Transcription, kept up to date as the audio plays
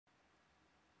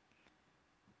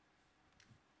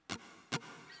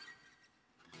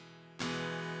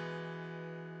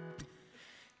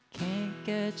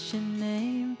get your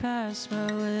name past my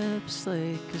lips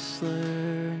like a slur,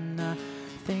 and I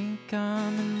think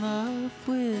I'm in love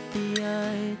with the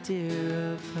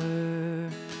idea of her.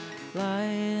 Lie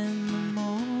in the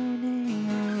morning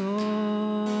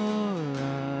aurora.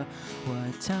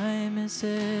 What time is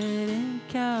it in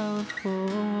California?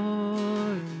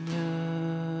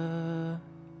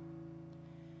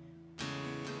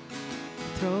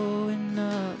 Throwing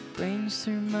up brains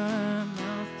through my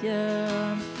mouth,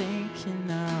 yeah, I'm thinking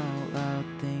out loud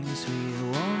things we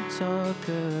won't talk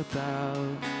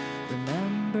about.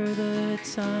 Remember the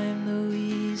time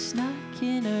Louise knocked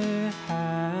in her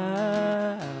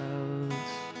house?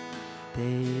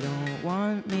 They don't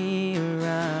want me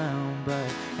around,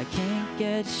 but I can't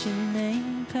get your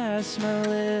name past my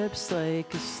lips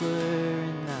like a slur,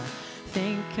 and I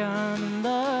think I'm in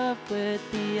love with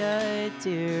the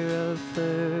idea of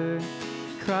her.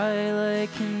 Cry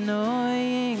like an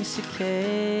annoying cicada.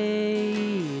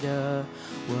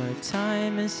 What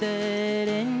time is it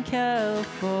in California?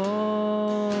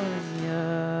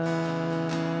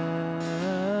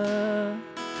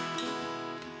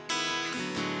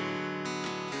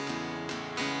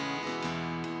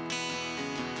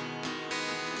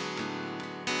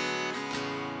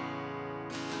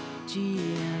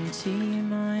 GMT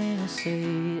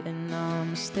 -8, and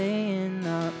I'm staying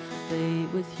up late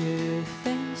with your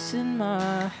face in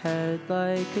my head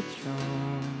like a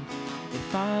drum.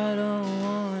 If I don't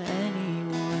want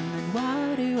anyone, then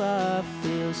why do I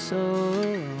feel so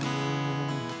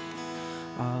alone?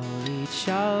 I'll reach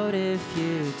out if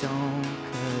you don't,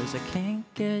 'cause I can't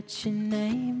get your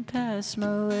name past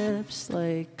my lips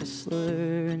like a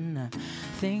slur, and I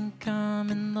think I'm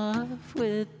in love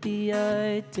with the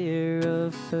idea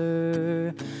of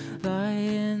her. Lie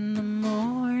in the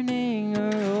morning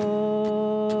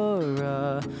aurora.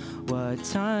 What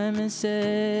time is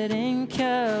it in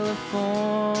California?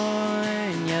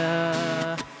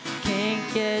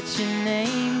 Can't get your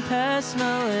name past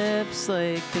my lips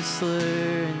like a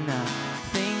slur, and I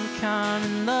think I'm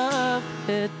in love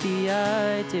with the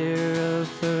idea of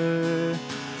her.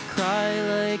 Cry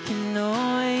like an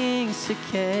annoying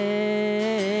cicada.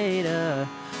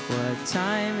 What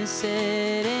time is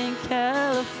it in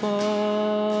California?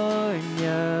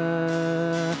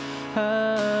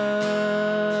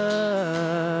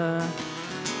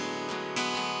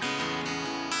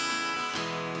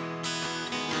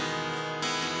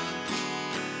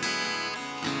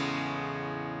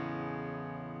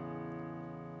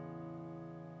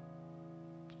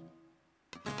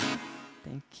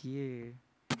 Thank you.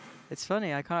 It's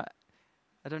funny, I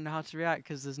don't know how to react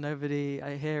because there's nobody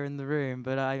here in the room,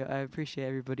 but I appreciate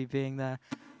everybody being there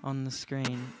on the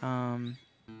screen. I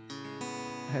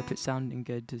hope it's sounding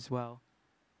good as well.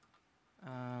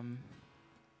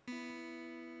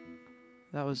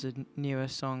 That was a newer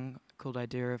song called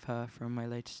Idea of Her from my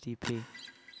latest EP.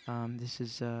 This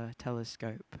is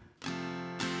Telescope.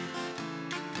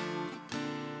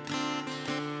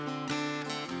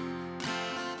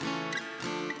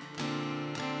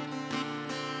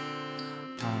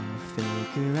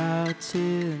 Figure out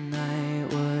tonight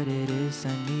what it is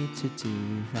I need to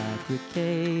do.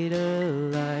 Fabricate a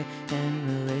lie and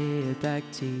relay it back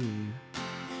to you.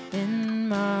 In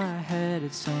my head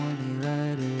it's only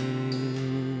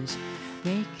letters.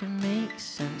 Make it make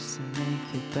sense to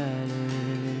make it better.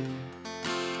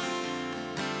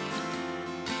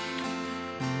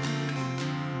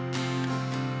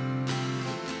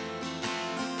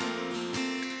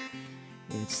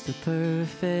 It's the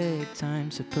perfect time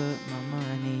to put my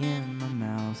money in my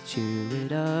mouth, chew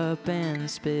it up and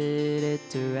spit it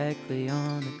directly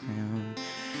on the ground.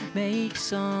 Make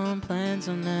some plans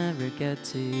I'll never get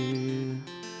to,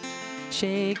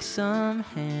 shake some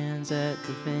hands at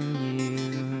the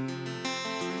venue.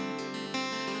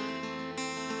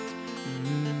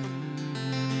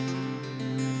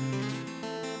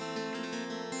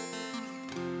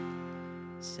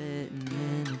 Sitting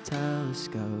in a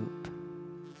telescope,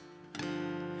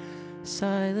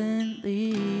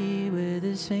 silently with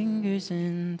his fingers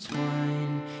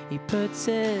entwined, he puts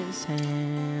his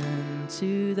hand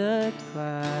to the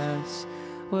glass.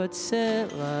 What's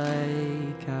it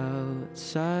like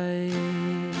outside?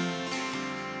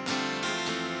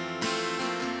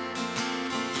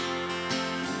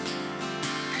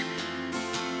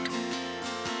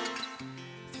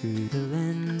 Through the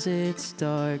lens it's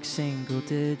dark, single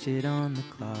digit on the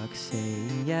clock,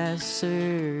 saying yes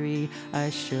sirree,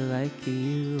 I sure like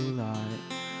you a lot.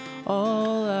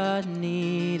 All I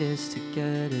need is to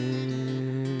get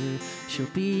her, she'll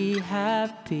be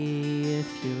happy if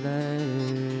you let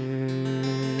her.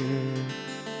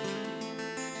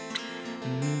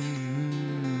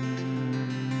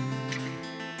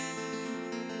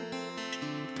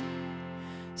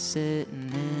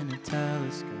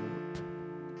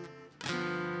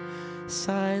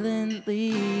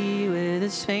 silently with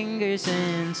his fingers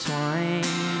entwined.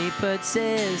 He puts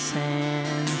his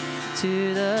hand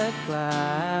to the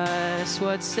glass.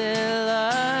 What's it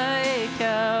like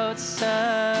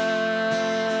outside?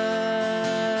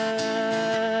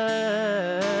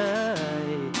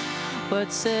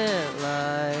 What's it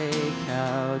like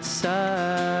outside?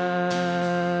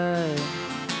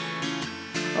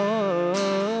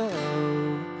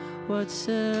 Oh, what's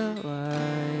it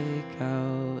like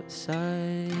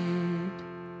outside?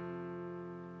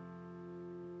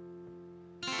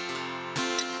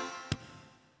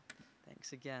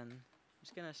 Thanks again. I'm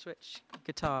just gonna switch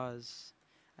guitars.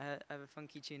 I have a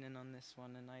funky tuning on this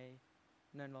one and I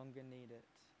no longer need it.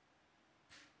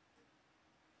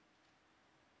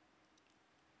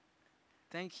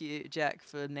 Thank you, Jack,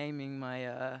 for naming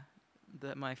my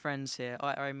my friends here.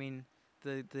 I mean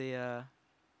the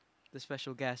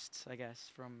special guests, I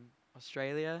guess, from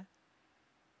Australia.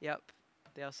 Yep,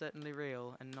 they are certainly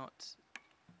real and not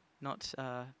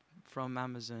from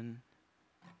Amazon.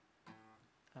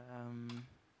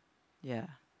 Yeah.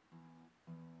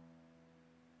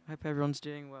 I hope everyone's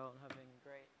doing well and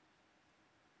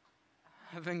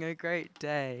having a great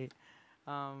day.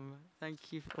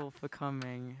 Thank you all for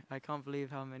coming. I can't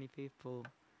believe how many people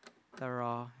there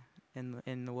are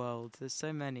in the world. There's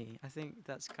so many. I think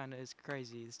that's kind of is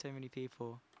crazy. There's so many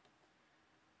people.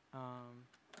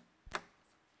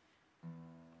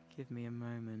 Give me a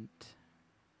moment.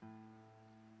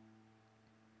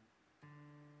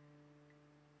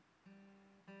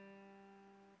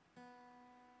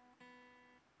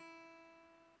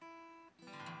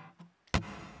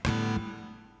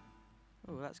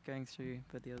 Oh, that's going through,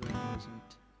 but the other one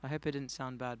wasn't. I hope it didn't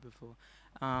sound bad before.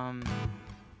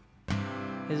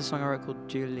 Here's a song I wrote called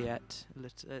Juliet.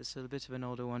 It's a bit of an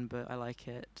older one, but I like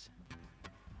it.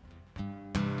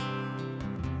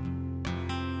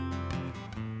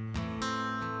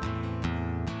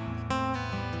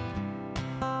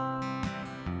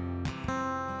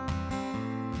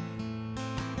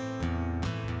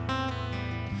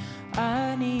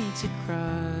 I need to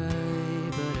cry,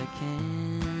 but I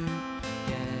can't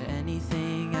get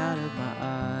anything out of my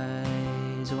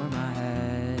eyes or my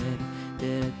head.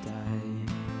 Did I die?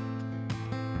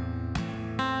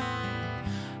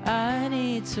 I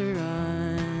need to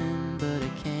run, but I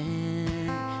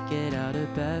can't get out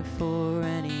of bed for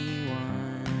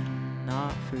anyone,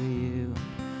 not for you.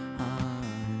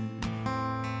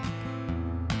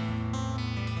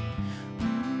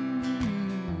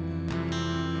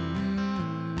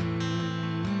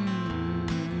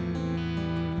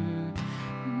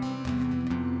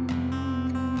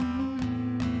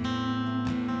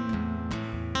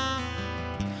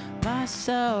 My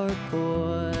sour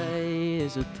boy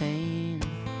is a pain.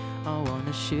 I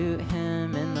wanna shoot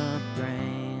him in the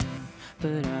brain,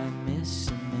 but I miss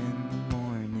him in the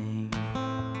morning.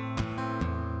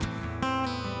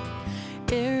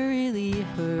 It really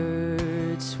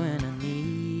hurts when I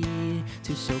need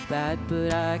to so bad,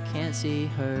 but I can't see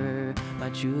her. My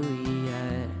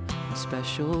Juliet, my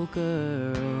special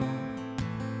girl.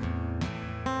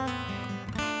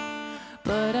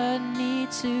 But I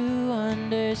need to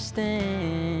understand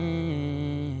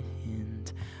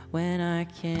when I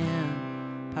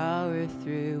can't power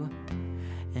through,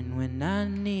 and when I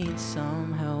need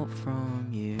some help from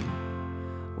you,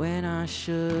 when I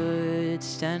should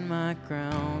stand my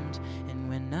ground, and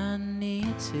when I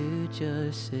need to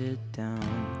just sit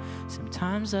down.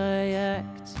 Sometimes I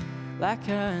act like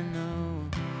I know,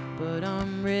 but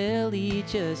I'm really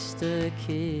just a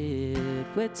kid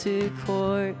with two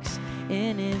corks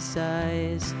in his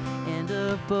eyes and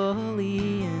a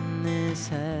bully in his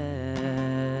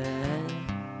head.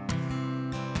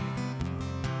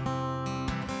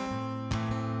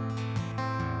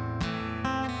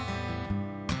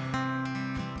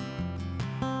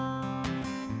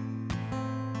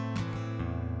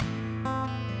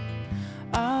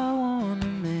 I wanna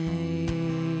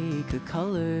make a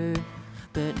color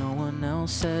that no one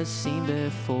else has seen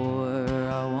before.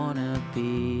 I wanna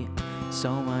be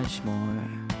so much more.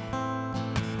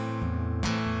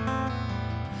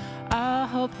 I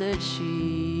hope that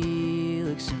she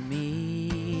looks at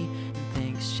me and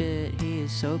thinks, shit, he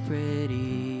is so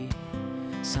pretty.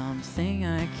 Something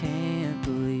I can't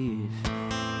believe.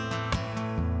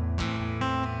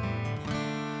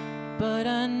 But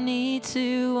I need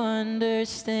to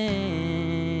understand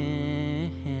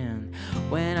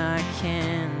when I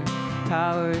can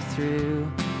power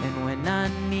through, and when I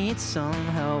need some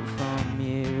help from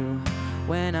you,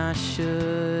 when I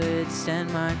should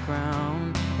stand my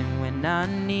ground, and when I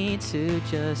need to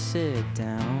just sit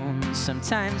down.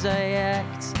 Sometimes I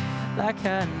act like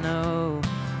I know,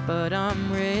 but I'm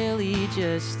really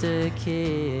just a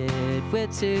kid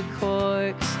with 2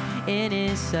 corks in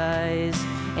his eyes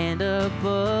and a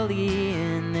bully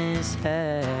in his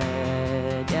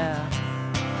head, yeah.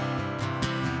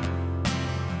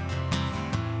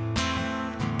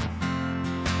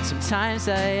 Sometimes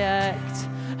I act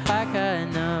like I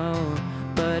know,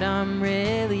 but I'm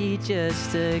really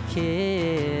just a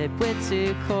kid with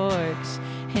 2 corks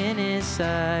in his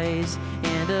eyes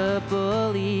and a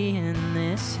bully in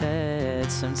his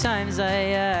head. Sometimes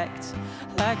I act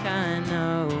like I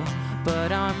know,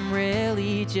 but I'm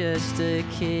really just a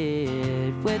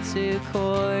kid with 2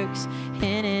 corks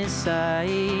in his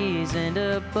eyes and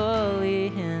a bully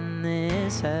in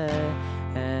his head.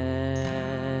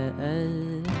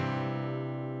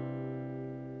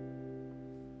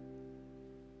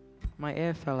 My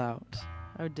ear fell out.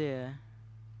 Oh dear.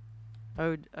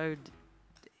 Oh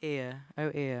ear.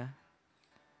 Oh ear.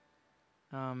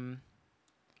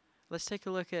 Let's take a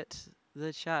look at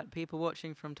the chat. People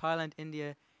watching from Thailand,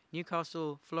 India,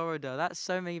 Newcastle, Florida. That's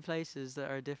so many places that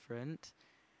are different.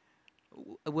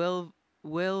 Will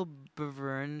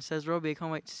Bevern says, Robbie, I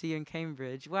can't wait to see you in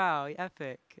Cambridge. Wow,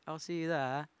 epic. I'll see you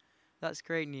there. That's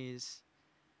great news.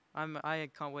 I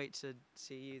can't wait to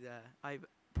see you there. I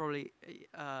probably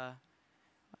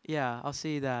yeah, I'll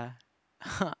see you there.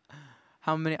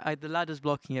 How many? The ladder's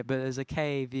blocking it, but there's a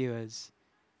K viewers.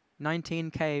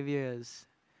 19K viewers.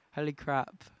 Holy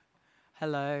crap.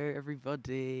 Hello,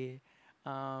 everybody.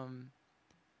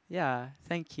 Yeah,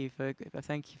 thank you for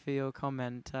your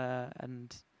comment,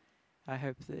 and I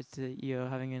hope that you're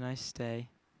having a nice day.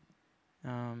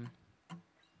 I've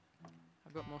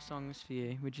got more songs for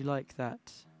you. Would you like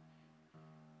that?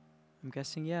 I'm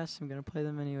guessing yes. I'm gonna play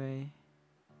them anyway.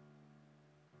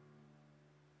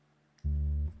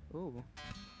 Ooh.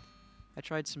 I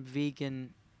tried some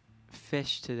vegan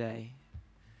fish today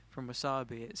from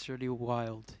Wasabi. It's really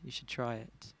wild. You should try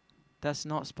it. That's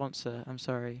not a sponsor, I'm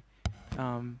sorry.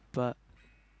 But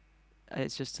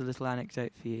it's just a little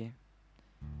anecdote for you.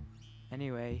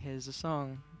 Anyway, here's a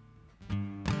song.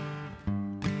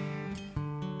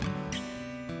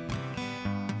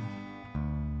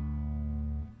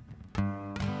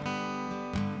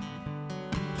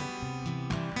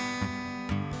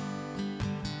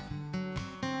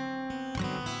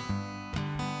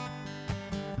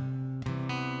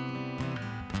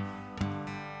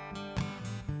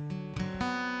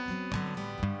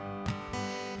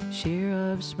 She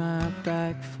rubs my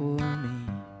back for me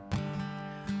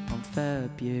on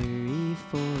February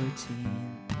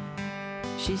 14.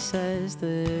 She says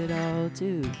that I'll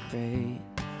do great.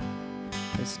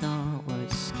 That's not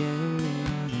what's scaring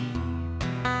me.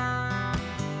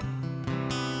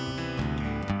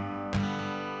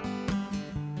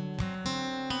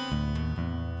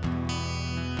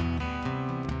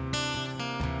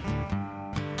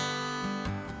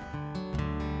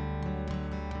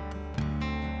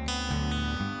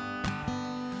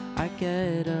 I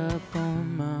get up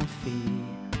on my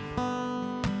feet,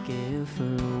 give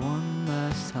her one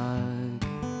last hug.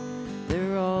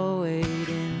 They're all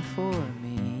waiting for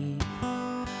me.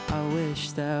 I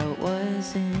wish that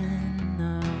was enough.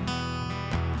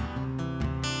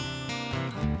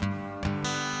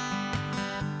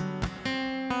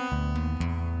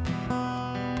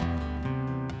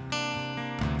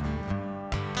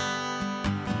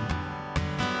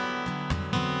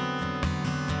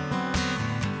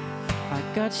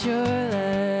 Got your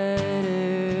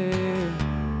letter.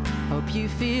 Hope you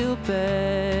feel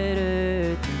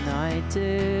better than I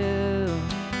do.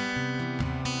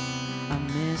 I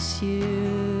miss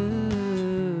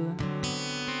you.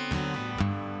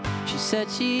 She said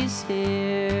she's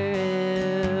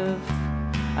here if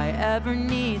I ever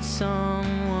need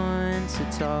someone to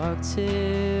talk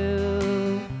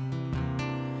to.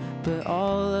 But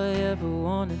all I ever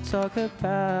want to talk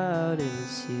about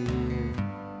is you.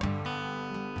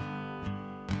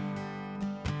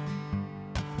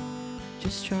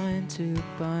 Just trying to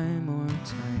buy more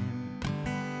time.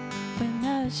 When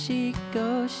as she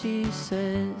goes, she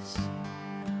says,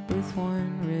 with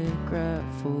one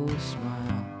regretful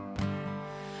smile,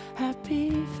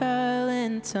 Happy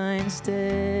Valentine's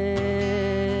Day.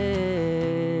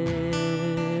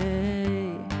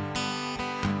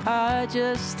 I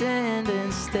just stand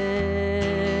and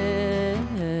stare,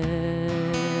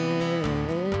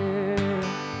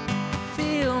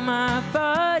 feel my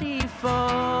body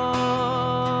fall.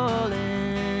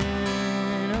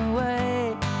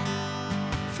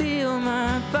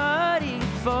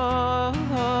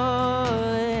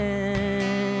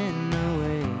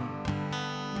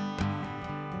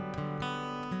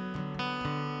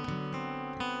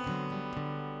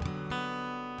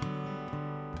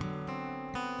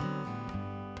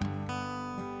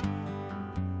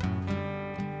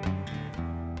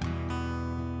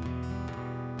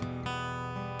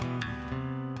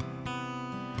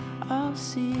 I'll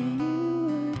see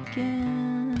you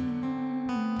again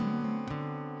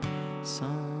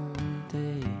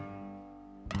someday.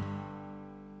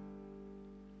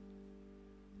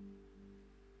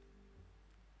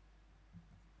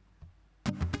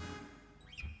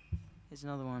 Here's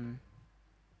another one.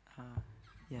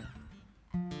 Yeah.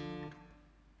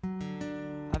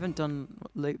 I haven't done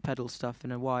loop pedal stuff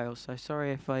in a while, so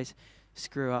sorry if I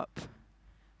screw up.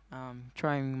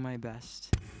 Trying my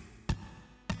best.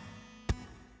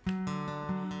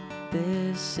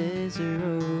 This is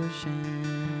erosion,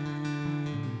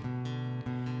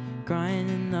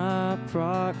 grinding up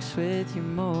rocks with your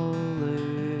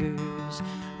molars.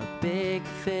 A big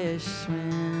fish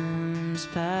swims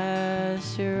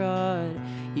past your rod.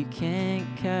 You can't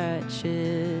catch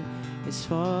it, it's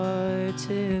far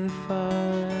too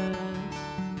far.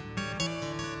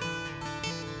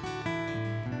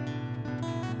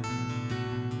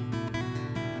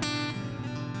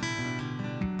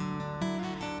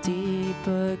 Deep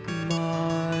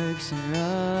bookmarks and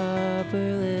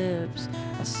rubber lips.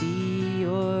 I see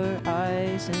your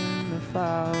eyes in the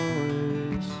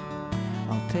flowers.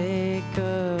 I'll pick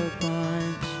a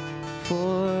bunch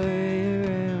for your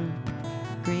room,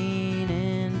 green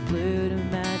and blue to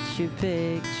match your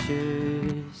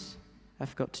pictures. I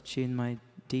forgot to tune my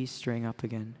D string up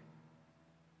again.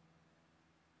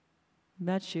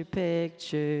 Match your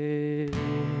pictures.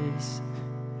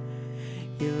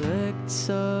 You looked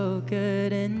so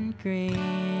good in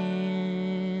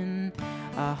green.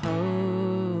 I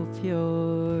hope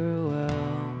you're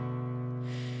well.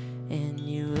 And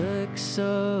you look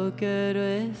so good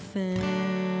with him,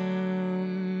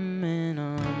 and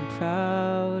I'm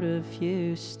proud of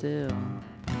you still.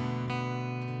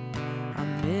 I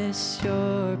miss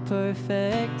your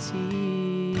perfect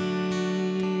teeth.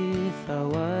 I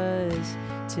was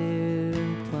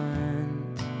too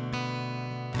blunt.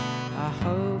 I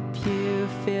hope you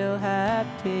feel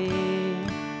happy.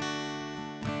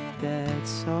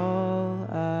 That's all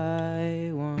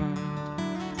I want.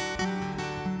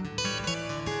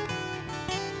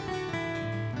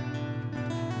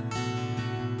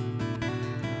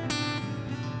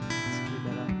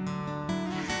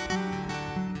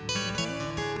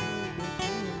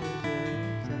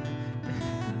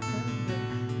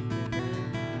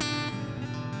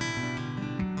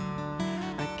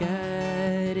 I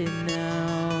get it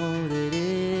now that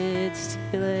it's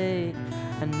too late.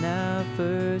 I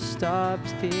never stopped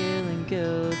feeling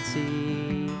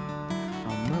guilty.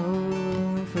 I'm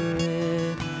over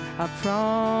it, I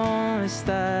promise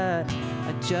that.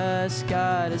 I just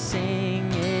gotta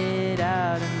sing it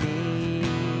out of me.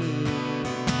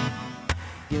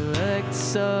 You looked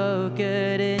so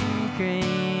good in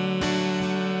green.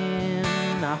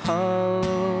 I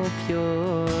hope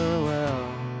you're well.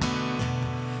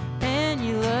 And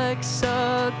you look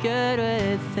so good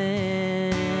with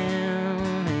him,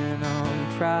 and I'm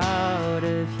proud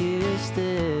of you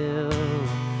still.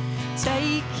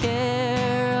 Take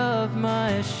care of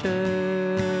my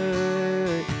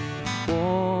shirt,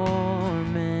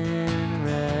 warm and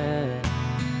red.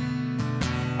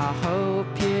 I hope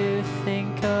you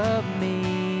think of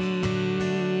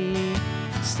me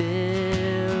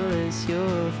still as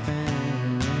your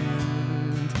friend.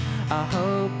 I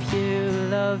hope you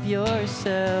love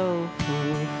yourself,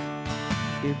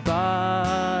 your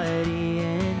body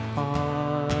and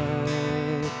heart.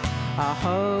 I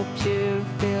hope you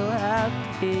feel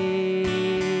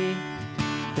happy.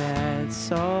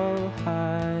 That's all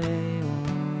I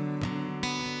want.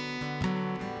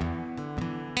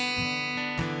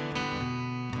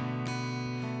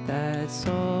 That's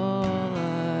all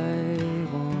I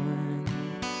want.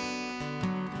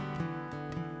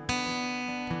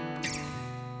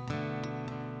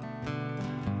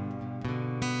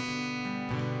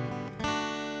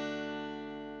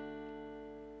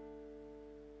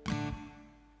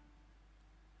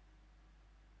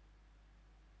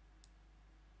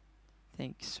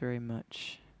 Thanks very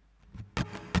much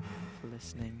for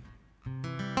listening.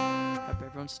 Hope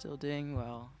everyone's still doing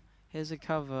well. Here's a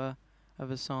cover of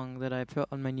a song that I put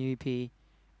on my new EP.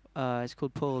 It's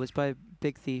called Pull. It's by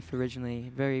Big Thief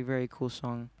originally. Very, very cool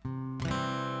song.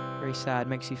 Very sad.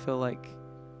 Makes you feel like...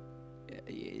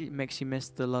 It makes you miss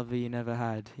the lover you never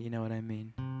had. You know what I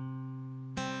mean?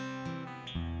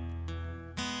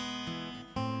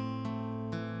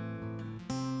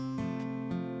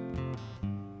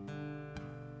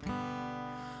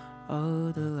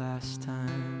 Oh, the last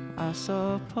time I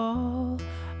saw Paul,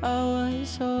 I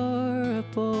was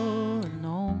horrible and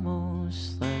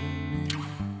almost let him in.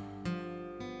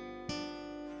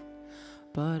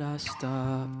 But I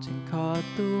stopped and caught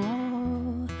the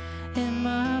wall, and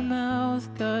my mouth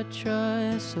got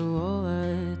dry, so all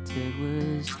I did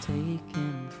was take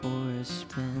him for a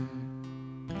spin.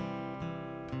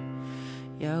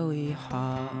 Yeah, we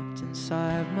hopped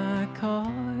inside my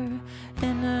car,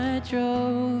 and I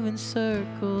drove in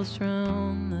circles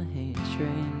round the hay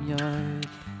train yard.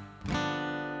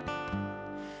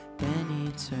 Then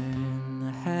he turned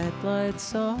the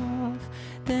headlights off,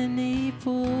 then he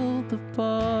pulled the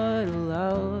bottle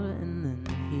out, and then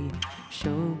he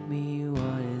showed me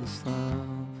what is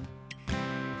love.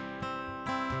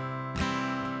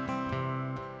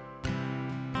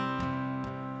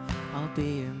 I'll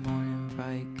be your morning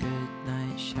bright, good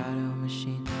night shadow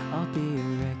machine. I'll be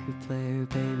your record player,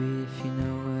 baby, if you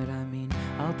know what I mean.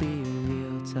 I'll be your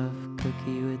real tough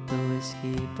cookie with the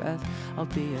whiskey breath. I'll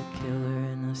be a killer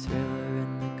and a thriller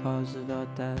and the cause of our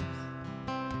death.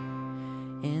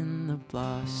 In the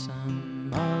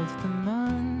blossom of the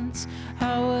months,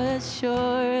 I was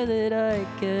sure that I'd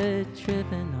get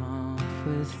driven off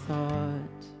with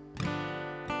thought.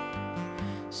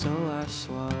 So I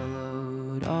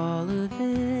swallowed all of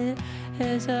it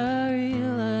as I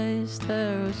realized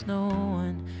there was no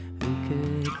one who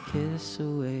could kiss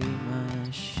away my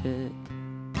shit.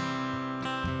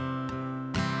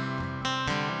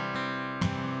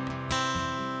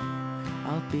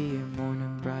 I'll be your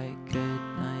morning bright, good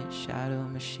night shadow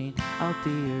machine. I'll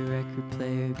be your record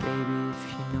player, baby, if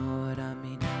you know what I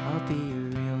mean. I'll be your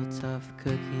real tough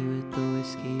cookie with the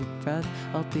whiskey breath.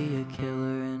 I'll be a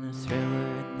killer and a thriller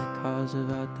and the cause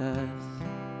of our death.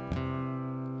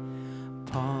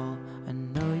 Paul, I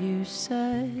know you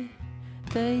said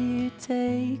that you'd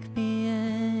take me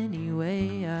any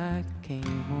way I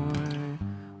came or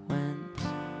went,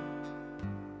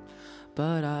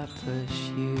 but I push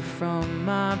you from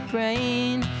my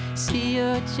brain. See,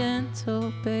 you're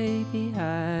gentle, baby,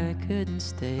 I couldn't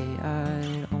stay,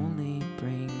 I'd only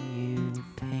bring you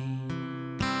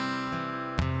pain.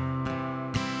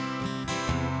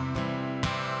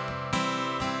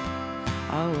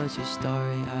 I was your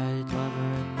starry-eyed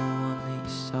lover and the one that you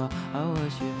saw. I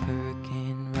was your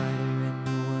hurricane rider and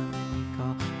the woman you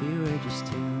call. We were just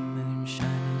two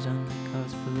moonshiners on the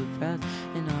cusp of a breath,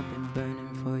 and I've been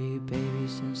burning for you, baby,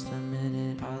 since the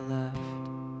minute I left.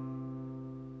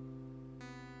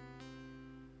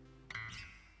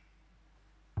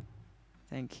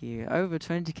 Thank you. Over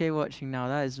 20k watching now.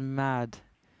 That is mad.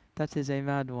 That is a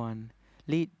mad one.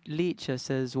 Leecher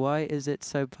says, why is it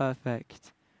so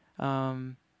perfect?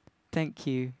 Thank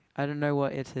you. I don't know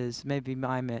what it is. Maybe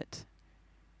mime it.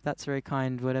 That's very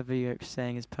kind. Whatever you're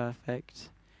saying is perfect.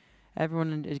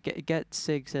 Everyone in Get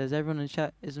Sig says, everyone in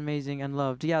chat is amazing and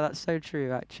loved. Yeah, that's so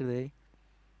true, actually.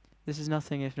 This is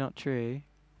nothing if not true.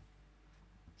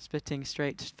 Spitting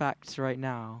straight facts right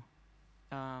now.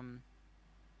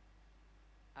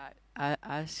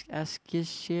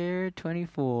 Askishir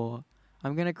 24.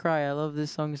 I'm gonna cry. I love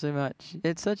this song so much.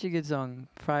 It's such a good song.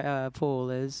 Paul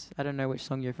is. I don't know which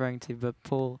song you're referring to, but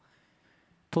Paul's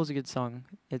a good song.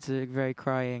 It's a very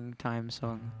crying time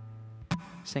song.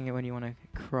 Sing it when you want to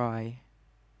cry.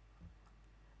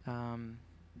 Do you know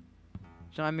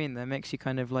what I mean? That makes you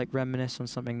kind of like reminisce on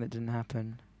something that didn't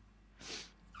happen.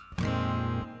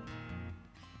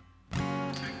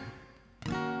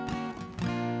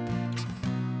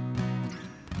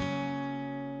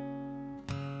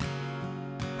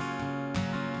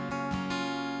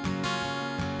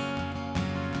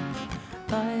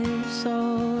 Life's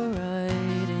alright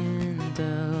in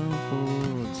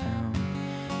Cavetown.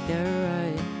 Yeah,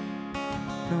 right.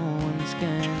 No one's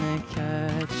gonna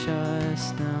catch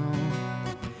us now.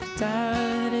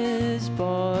 Dad has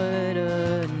bought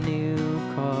a new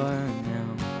car now.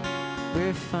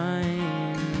 We're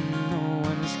fine. No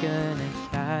one's gonna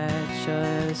catch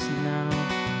us now.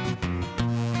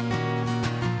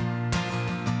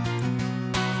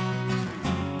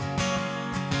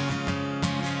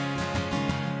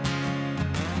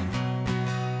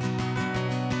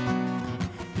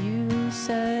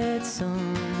 Said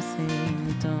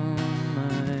something dumb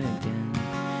again.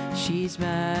 She's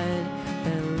mad,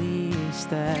 at least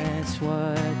that's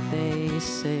what they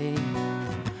say.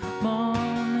 Mom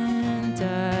and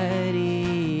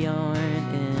Daddy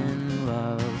aren't in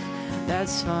love.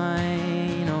 That's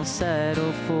fine, I'll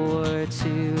settle for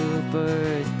 2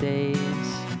 birthdays.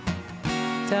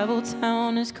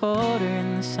 Cavetown is colder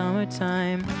in the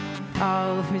summertime.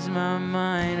 I'll lose my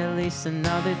mind at least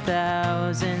another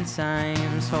 1,000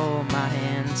 times. Hold my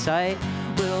hand tight,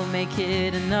 we'll make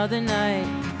it another night.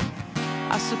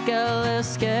 I still get a little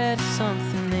scared of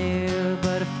something new,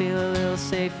 but I feel a little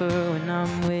safer when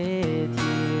I'm with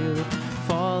you.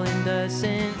 Falling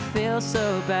doesn't feel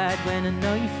so bad when I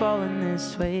know you're falling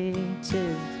this way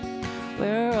too.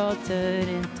 we're all dead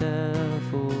in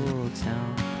Devil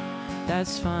Town.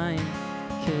 That's fine,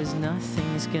 'cause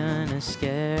nothing's gonna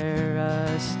scare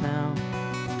us now.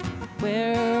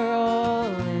 We're all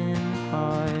in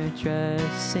our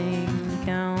dressing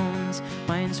gowns.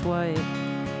 Mine's white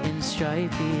and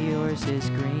stripy, yours is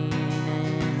green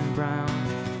and brown.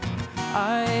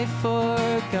 I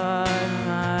forgot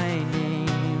my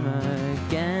name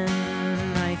again.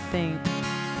 I think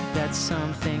that's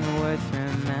something worth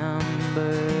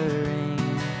remembering.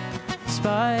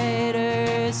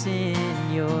 Spiders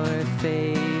in your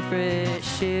favorite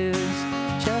shoes,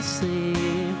 just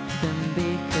leave them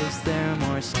because they're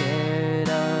more scared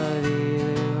of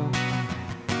you.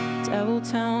 Devil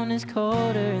Town is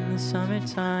colder in the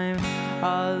summertime.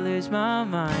 I'll lose my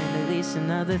mind at least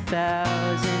another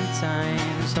 1,000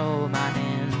 times. Hold my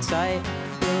hand tight,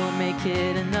 we'll make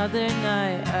it another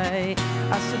night.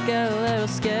 I still get a little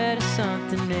scared of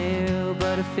something new,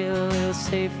 but I feel a little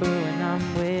safer when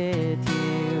I'm with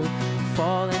you.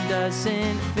 Falling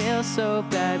doesn't feel so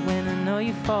bad when I know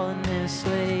you're falling this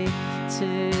way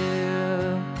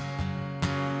too.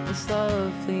 It's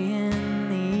lovely in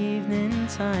the evening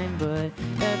time, but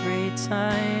every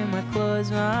time I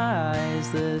close my eyes,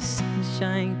 the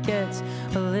sunshine gets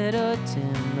a little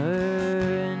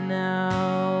dimmer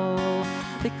now.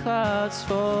 The clouds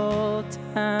fall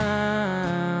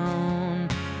down.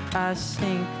 I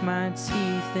sink my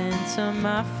teeth into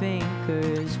my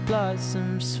fingers.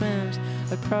 Blossom swims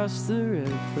across the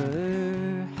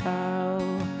river. How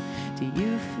do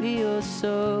you feel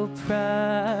so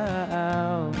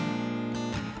proud?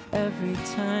 Every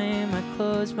time I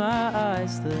close my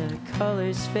eyes, the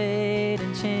colors fade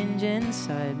and change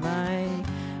inside my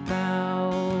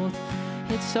mouth.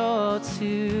 It's all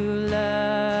too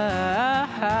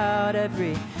loud.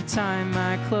 Every time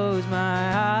I close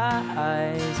my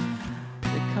eyes,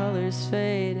 the colors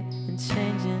fade and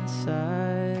change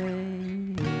inside.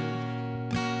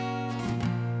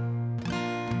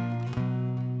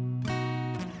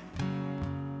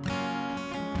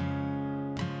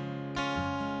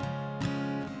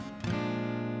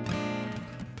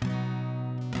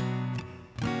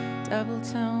 Devil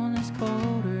Town is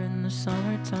colder in the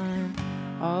summertime.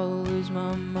 I'll lose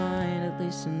my mind at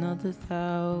least another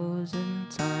 1,000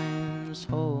 times.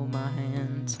 Hold my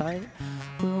hand tight,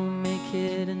 we'll make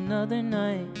it another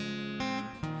night.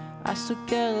 I still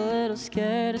get a little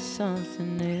scared of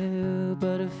something new,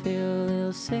 but I feel a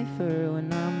little safer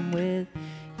when I'm with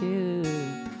you.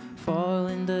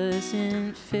 Falling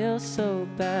doesn't feel so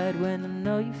bad when I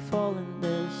know you're falling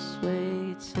this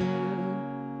way too.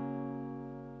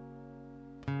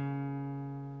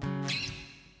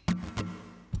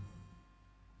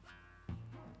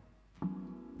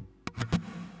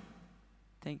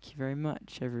 Thank you very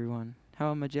much, everyone.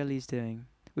 How are my jellies doing?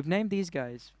 We've named these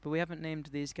guys, but we haven't named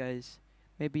these guys.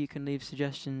 Maybe you can leave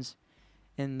suggestions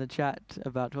in the chat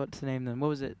about what to name them. What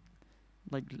was it?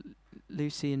 Like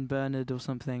Lucy and Bernard or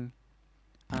something.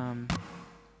 I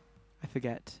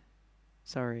forget.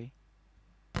 Sorry.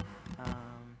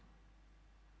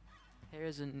 Here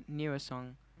is a newer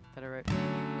song that I wrote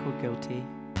called Guilty.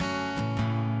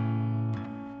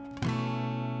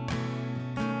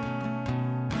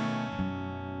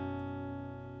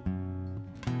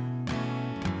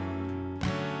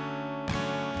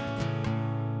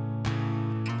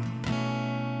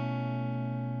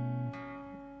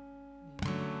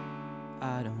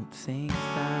 I don't think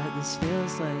that this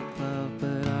feels like love,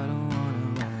 but I don't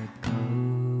wanna let go.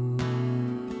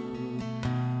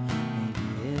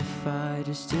 Maybe if I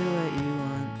just do what you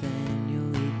want, then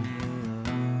you'll leave me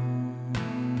alone.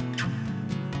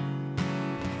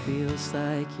 It feels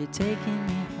like you're taking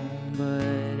me home,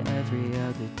 but every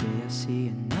other day I see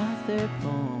another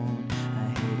bone. I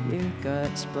hate your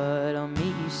guts, but I'll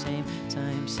meet you same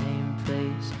time, same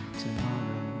place tomorrow.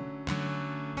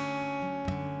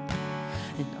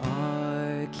 An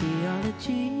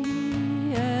archaeology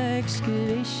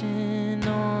excavation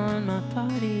on my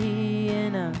body,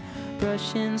 and I'm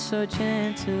brushing so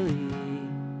gently.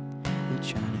 They're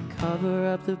trying to cover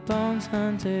up the bones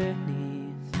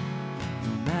underneath.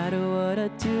 No matter what I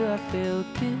do, I feel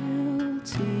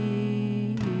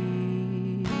guilty.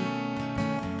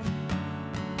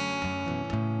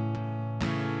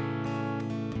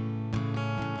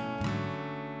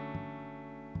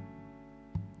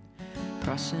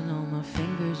 Crossing all my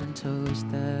fingers and toes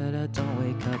that I don't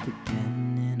wake up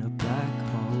again in a black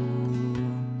hole.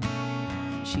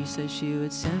 She said she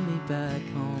would send me back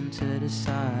home to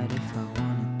decide if I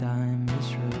wanna die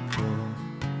miserable.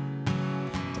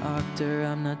 Doctor,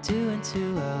 I'm not doing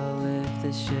too well. If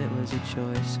this shit was a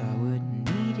choice, I wouldn't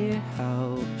need your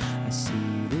help. I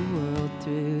see the world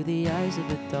through the eyes of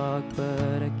a dog,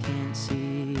 but I can't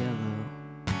see yellow.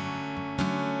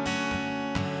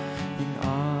 In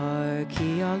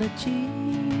archaeology,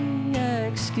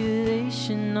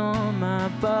 excavation on my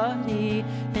body,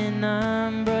 and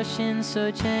I'm brushing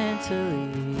so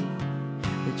gently.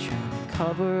 They're trying to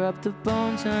cover up the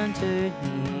bones underneath.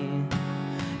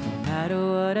 No matter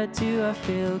what I do, I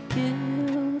feel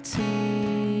guilty.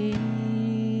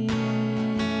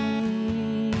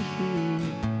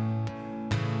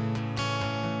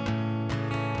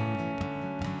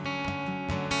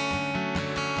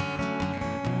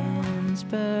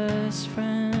 Best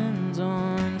friends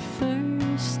on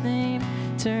first name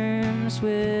terms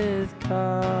with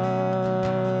God.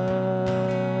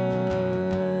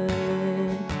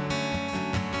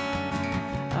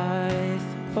 I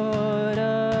thought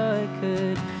I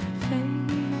could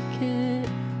fake it,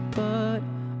 but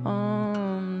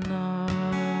I'm not.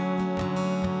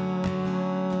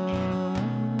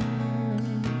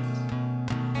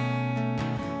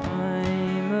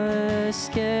 I'm a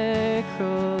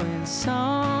scarecrow in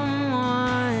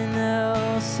someone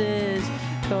else's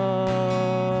garden.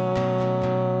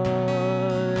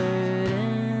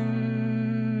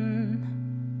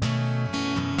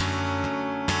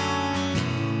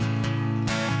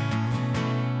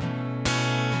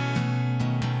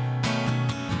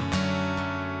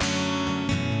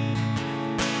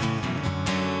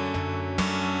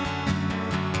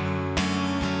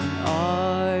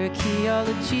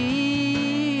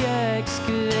 Archaeology,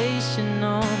 excavation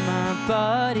on my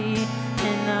body,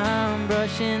 and I'm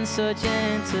brushing so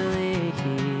gently.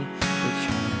 They're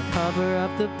trying to cover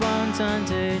up the bones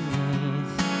underneath.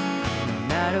 No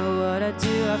matter what I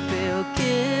do, I feel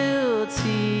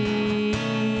guilty.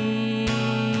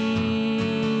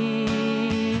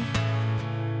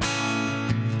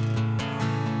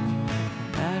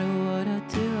 No matter what I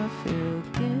do, I feel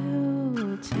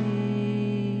guilty.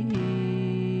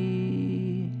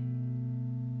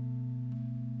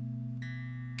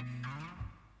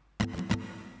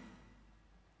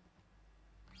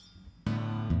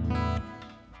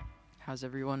 How's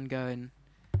everyone going?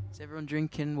 Is everyone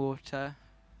drinking water?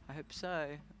 I hope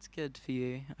so. That's good for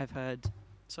you. I've heard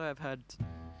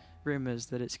rumors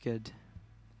that it's good.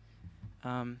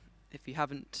 If you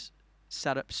haven't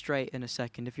sat up straight in a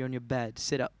second, if you're on your bed,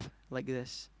 sit up like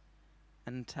this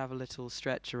and have a little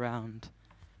stretch around.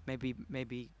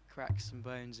 Maybe crack some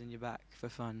bones in your back for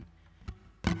fun.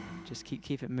 Just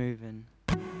keep it moving.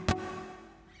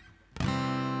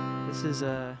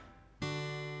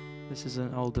 This is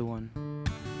an older one.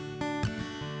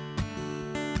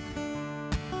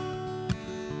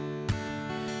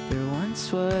 There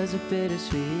once was a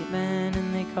bittersweet man,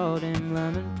 and they called him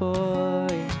Lemon Boy.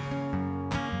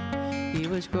 He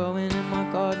was growing in my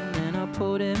garden, and I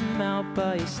pulled him out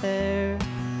by his hair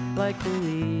like a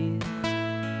weed.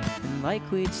 And like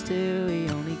weeds do, he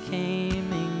only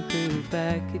came and grew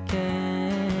back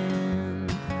again.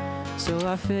 So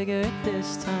I figured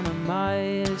this time I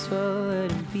might as well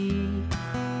let him be.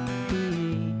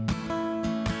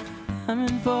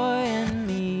 Lemon Boy and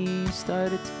me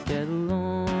started to get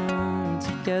along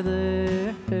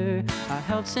together. I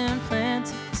helped him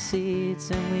plant the seeds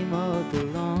and we mowed the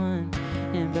lawn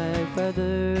in bad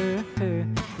weather.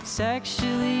 It's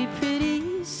actually pretty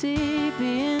easy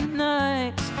being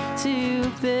nice to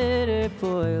a bitter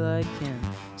boy like him.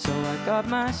 So I got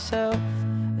myself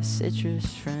a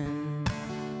citrus friend.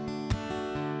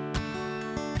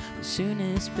 As soon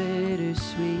as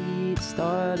bittersweet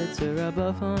started to rub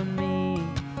off on me,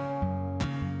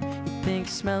 you'd think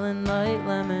smelling like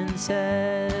lemon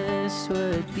zest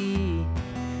would be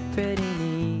pretty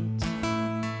neat.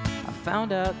 I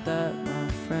found out that my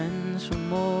friends were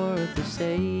more of the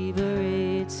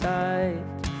savory type,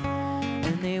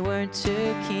 and they weren't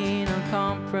too keen on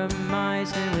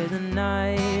compromising with a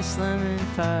nice lemon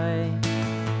pie.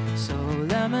 So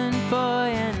Lemon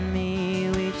Boy and me,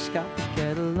 we just got to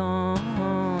get along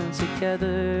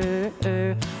together.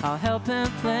 I'll help him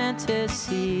plant his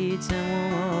seeds and we'll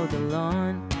mow the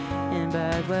lawn in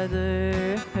bad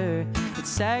weather.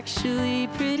 It's actually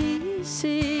pretty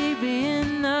easy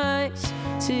being nice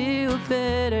to a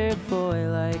bitter boy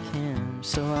like him.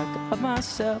 So I got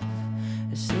myself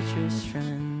a citrus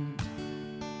friend.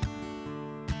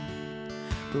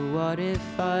 But what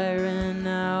if I ran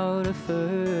out of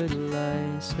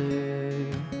fertilizer?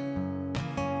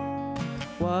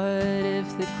 What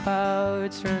if the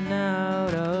clouds run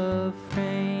out of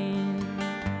rain?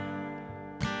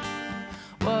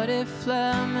 What if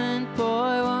Lemon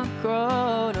Boy won't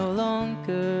grow no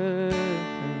longer?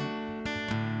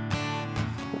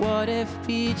 What if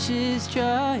peaches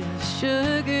dry of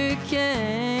sugar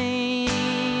cane?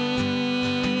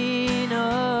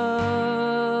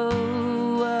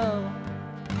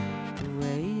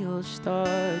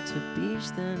 start to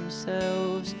beach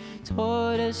themselves.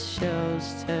 Tortoise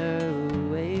shells tear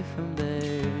away from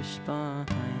their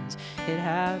spines. It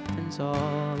happens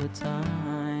all the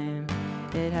time.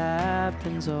 It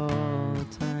happens all the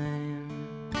time.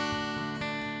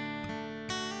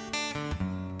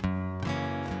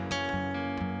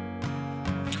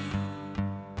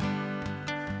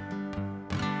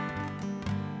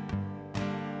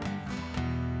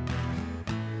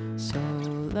 So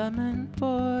Lemon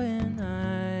Boy and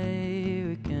I,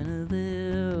 we're gonna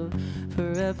live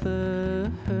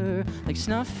forever. Like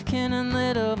Snuffkin and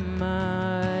Little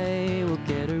My, we'll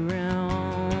get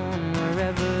around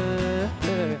wherever.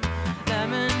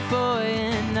 Lemon Boy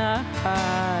and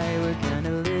I, we're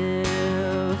gonna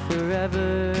live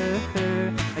forever.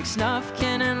 Like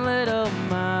Snuffkin and Little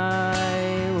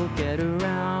My, we'll get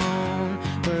around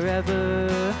wherever.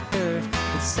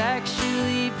 It's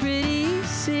actually pretty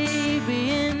easy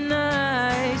being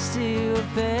nice to a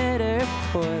better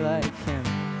boy like him.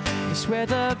 'Cause we're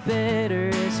the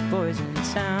bitterest boys in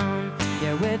town.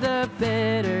 Yeah, we're the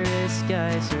bitterest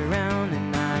guys around.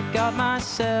 And I got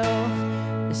myself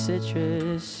a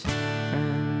citrus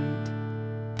friend.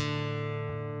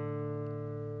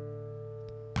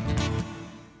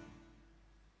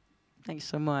 Thanks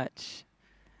so much.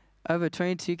 Over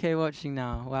 22k watching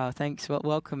now. Wow, thanks.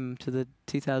 Welcome to the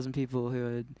 2,000 people who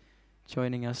are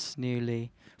joining us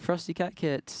newly. Frosty Cat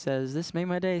Kit says, "This made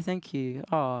my day, thank you."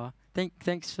 Aw,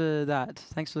 thanks for that.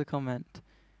 Thanks for the comment.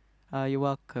 You're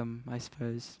welcome, I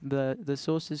suppose. The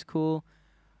source is cool.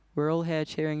 We're all here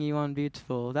cheering you on,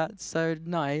 beautiful. That's so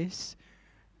nice.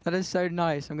 That is so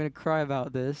nice. I'm gonna cry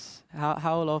about this.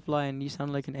 Howl offline, you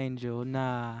sound like an angel.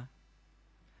 Nah.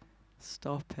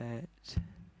 Stop it.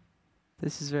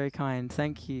 This is very kind.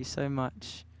 Thank you so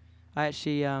much. I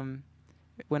actually,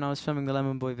 when I was filming the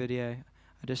Lemon Boy video,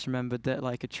 I just remembered that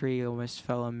like a tree almost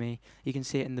fell on me. You can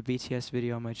see it in the BTS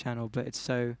video on my channel, but it's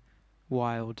so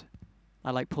wild.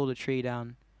 I like pulled a tree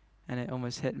down and it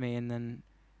almost hit me, and then,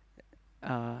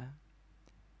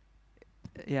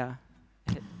 yeah,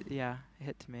 it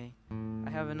hit me. I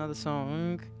have another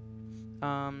song,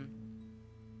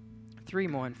 3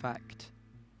 more in fact.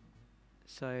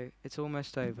 So it's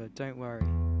almost over, don't worry.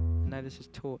 I know this is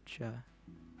torture.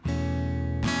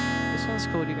 This one's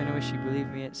called You're Gonna Wish You Believe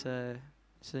Me. It's a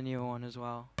newer one as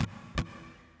well.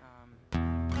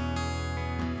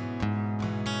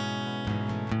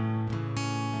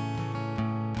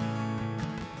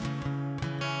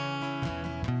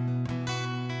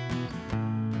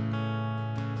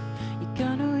 You're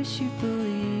gonna wish you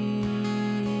believe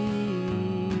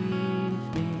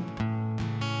me.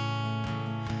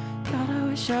 God, I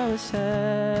wish I was happy.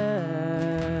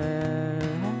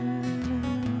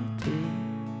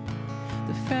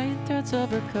 The frayed threads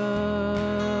of recovery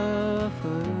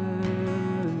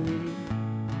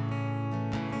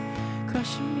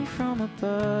crushing me from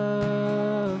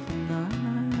above and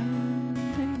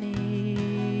underneath.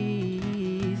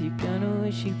 You're gonna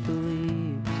wish you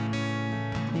believed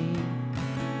me.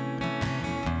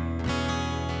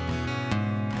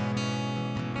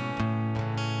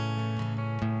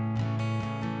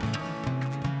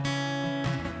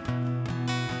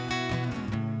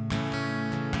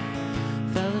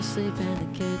 Sleep in the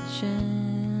kitchen,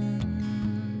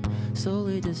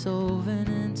 slowly dissolving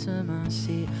into my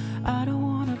seat. I don't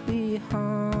wanna be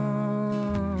hungry,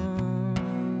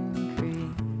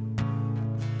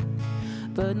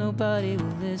 but nobody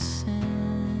will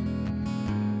listen,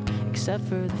 except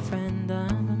for the friend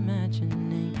I'm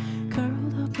imagining,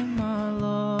 curled up in my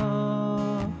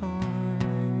laundry.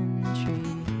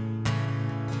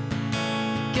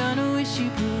 Gonna wish you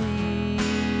believe.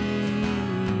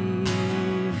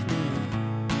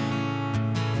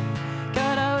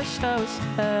 I was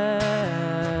happy.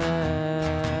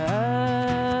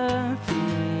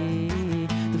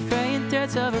 The fraying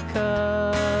threads of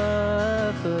recovery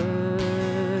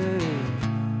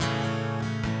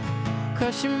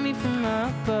crushing me from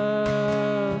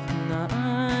above and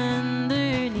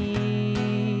underneath.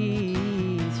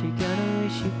 You're gonna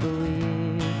wish you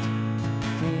believed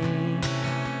me.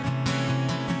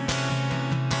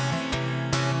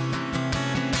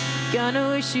 Gonna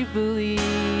wish you believed.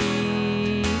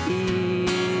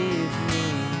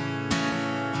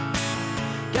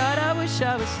 I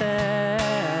was happy.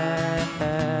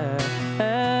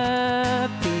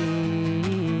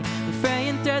 The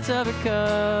fraying threads of recovery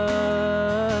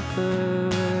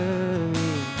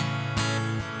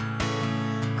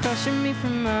crushing me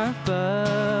from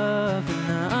above and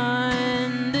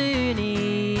underneath.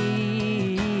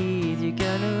 You're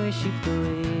gonna wish you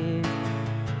believed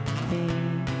me.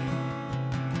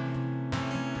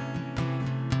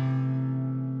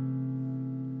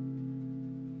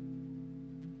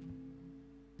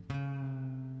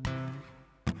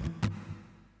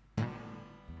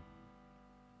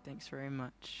 Thanks very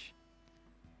much.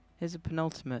 Here's a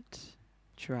penultimate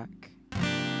track.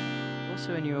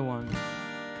 Also a newer one.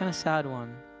 Kind of sad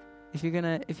one. If you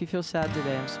feel sad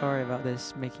today, I'm sorry about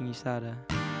this making you sadder.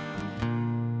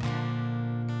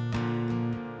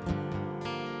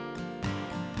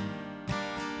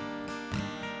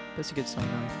 But it's a good song,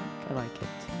 I think. I like it.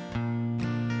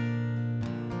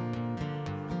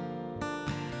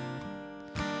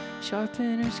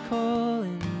 Sharpener's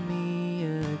calling me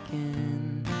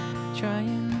again,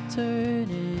 trying to turn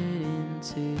it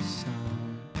into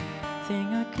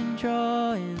something I can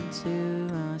draw into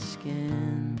my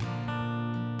skin.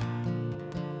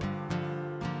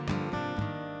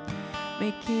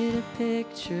 Make it a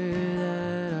picture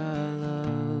that I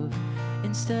love,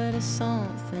 instead of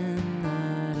something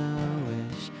that I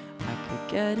wish I could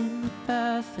get in the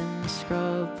bath and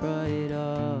scrub right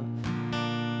off.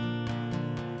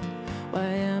 Why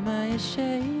am I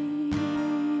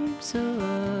ashamed to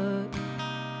look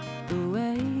the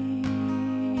way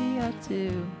I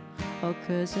do? All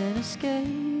 'cause an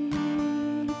escape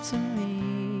to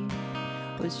me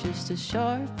was just a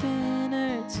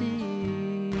sharpener to you.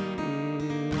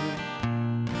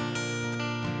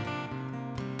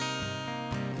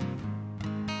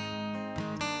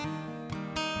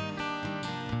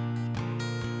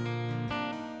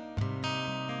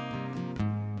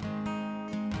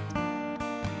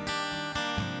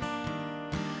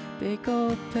 Big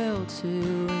old pill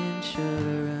 2-inch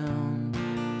around,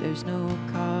 there's no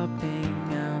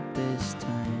copping out this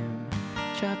time.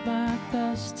 Tried my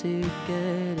best to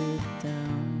get it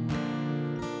down.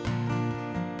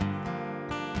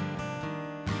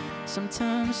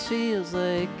 Sometimes feels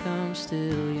like I'm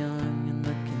still young and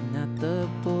looking at the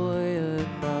boy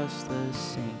across the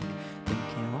sink,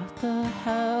 thinking what the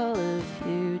hell have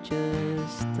you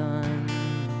just done?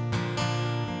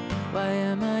 Why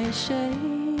am I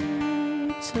ashamed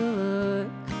to look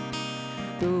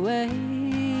the way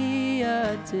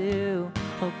I do?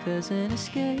 Oh, 'cause an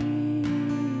escape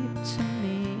to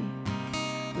me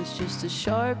was just a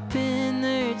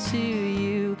sharpener to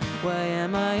you. Why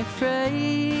am I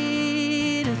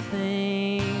afraid of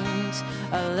things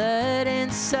I let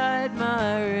inside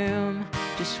my room?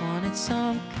 Just wanted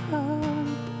some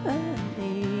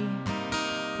company,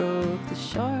 broke the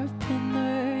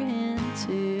sharpener in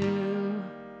two.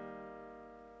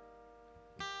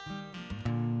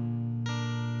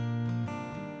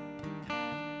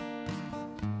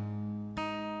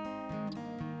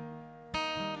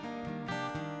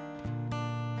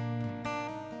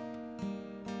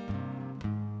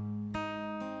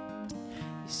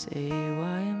 Say,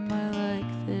 why am I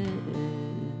like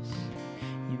this?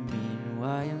 You mean,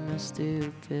 why am I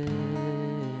stupid?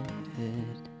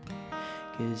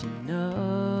 'Cause you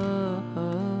know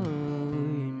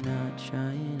you're not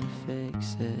trying to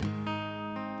fix it.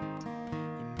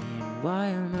 You mean, why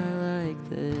am I like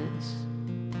this?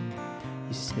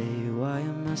 You say, why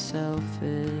am I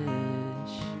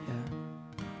selfish? Yeah.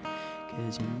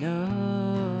 'Cause you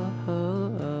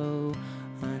know,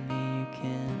 honey, you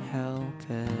can't help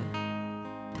it.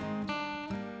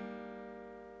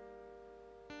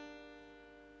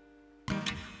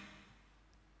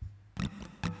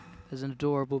 There's an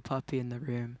adorable puppy in the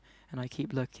room, and I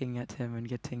keep looking at him and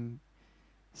getting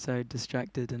so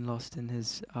distracted and lost in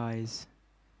his eyes.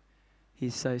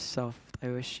 He's so soft.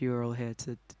 I wish you were all here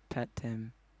to pet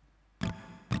him.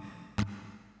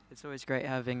 It's always great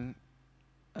having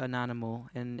an animal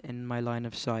in my line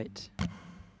of sight.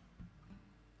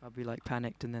 I'll be like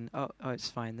panicked and then, oh, it's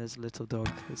fine, there's a little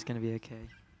dog, it's gonna be okay.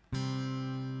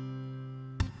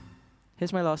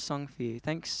 Here's my last song for you.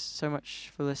 Thanks so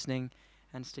much for listening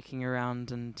and sticking around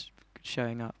and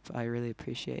showing up. I really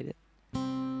appreciate it.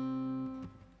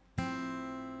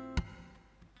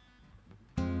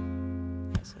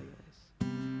 Yes, I guess.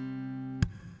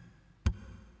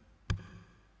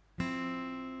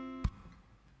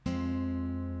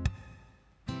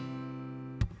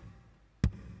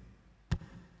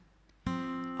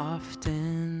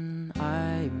 Often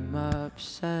I'm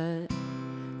upset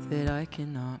that I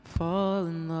cannot fall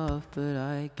in love, but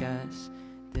I guess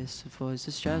this avoids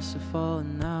the stress of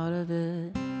falling out of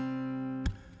it.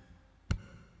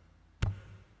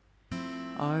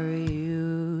 Are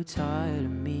you tired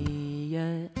of me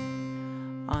yet?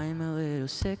 I'm a little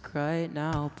sick right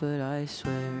now, but I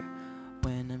swear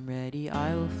when I'm ready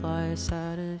I will fly us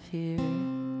out of here.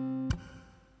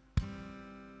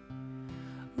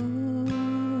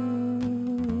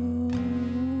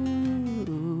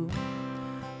 Ooh,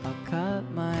 I'll cut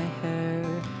my hair.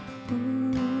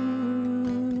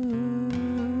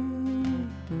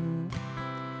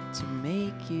 To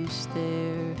make you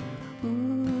stare.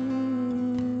 Ooh,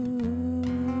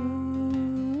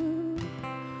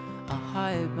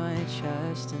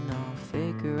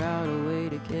 figure out a way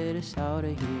to get us out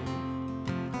of here.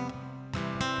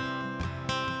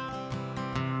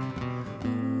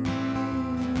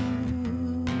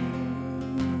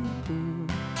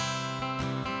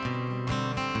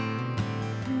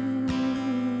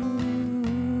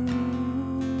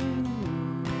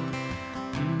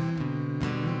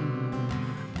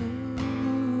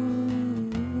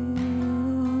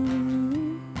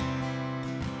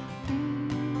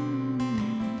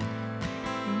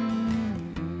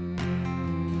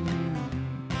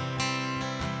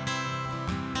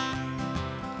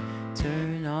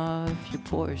 Turn off your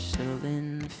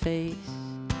porcelain face.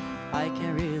 I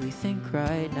can't really think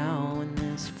right now in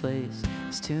this place.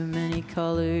 There's too many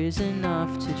colors,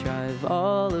 enough to drive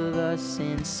all of us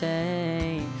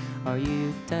insane. Are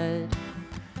you dead?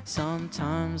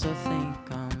 Sometimes I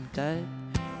think I'm dead,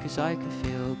 'cause I can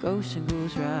feel ghosts and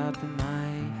ghouls wrapped in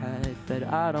my head.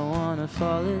 But I don't wanna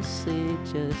fall asleep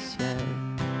just yet.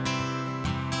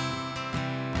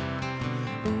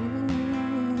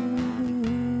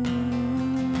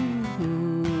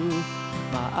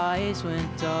 Eyes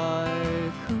went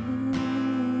dark.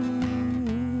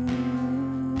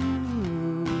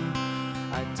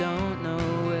 I don't know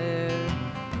where.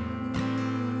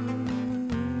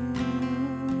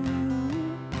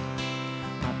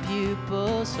 My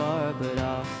pupils are, but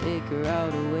I'll figure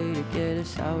out a way to get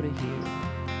us out of here.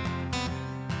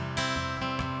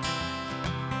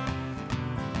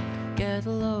 Get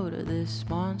a load of this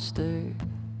monster.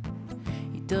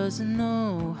 He doesn't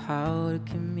know how to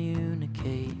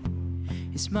communicate.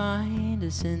 His mind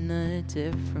is in a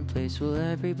different place. Will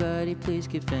everybody please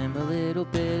give him a little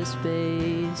bit of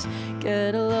space?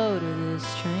 Get a load of this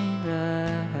train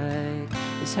wreck.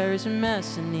 His hair's a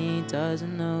mess and he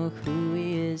doesn't know who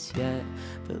he is yet.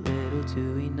 But little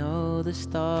do we know the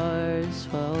stars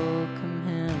welcome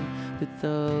him with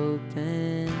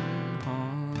open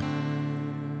arms.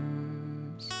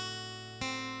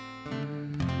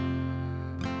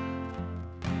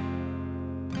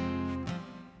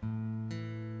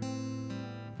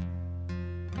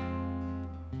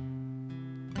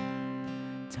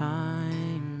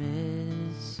 Time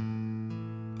is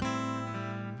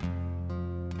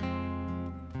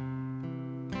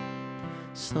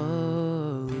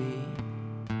slowly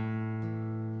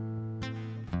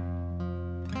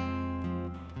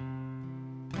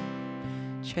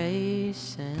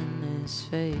tracing his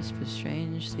face, but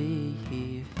strangely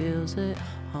he feels at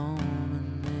home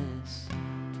in this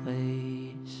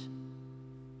place.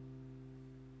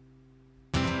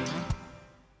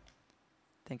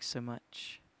 Thanks so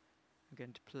much. I'm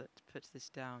going to put this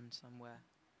down somewhere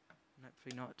and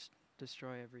hopefully not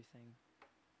destroy everything.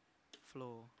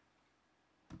 Floor.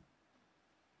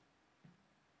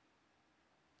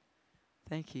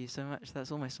 Thank you so much. That's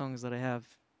all my songs that I have.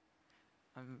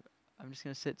 I'm just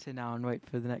going to sit here now and wait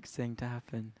for the next thing to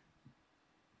happen.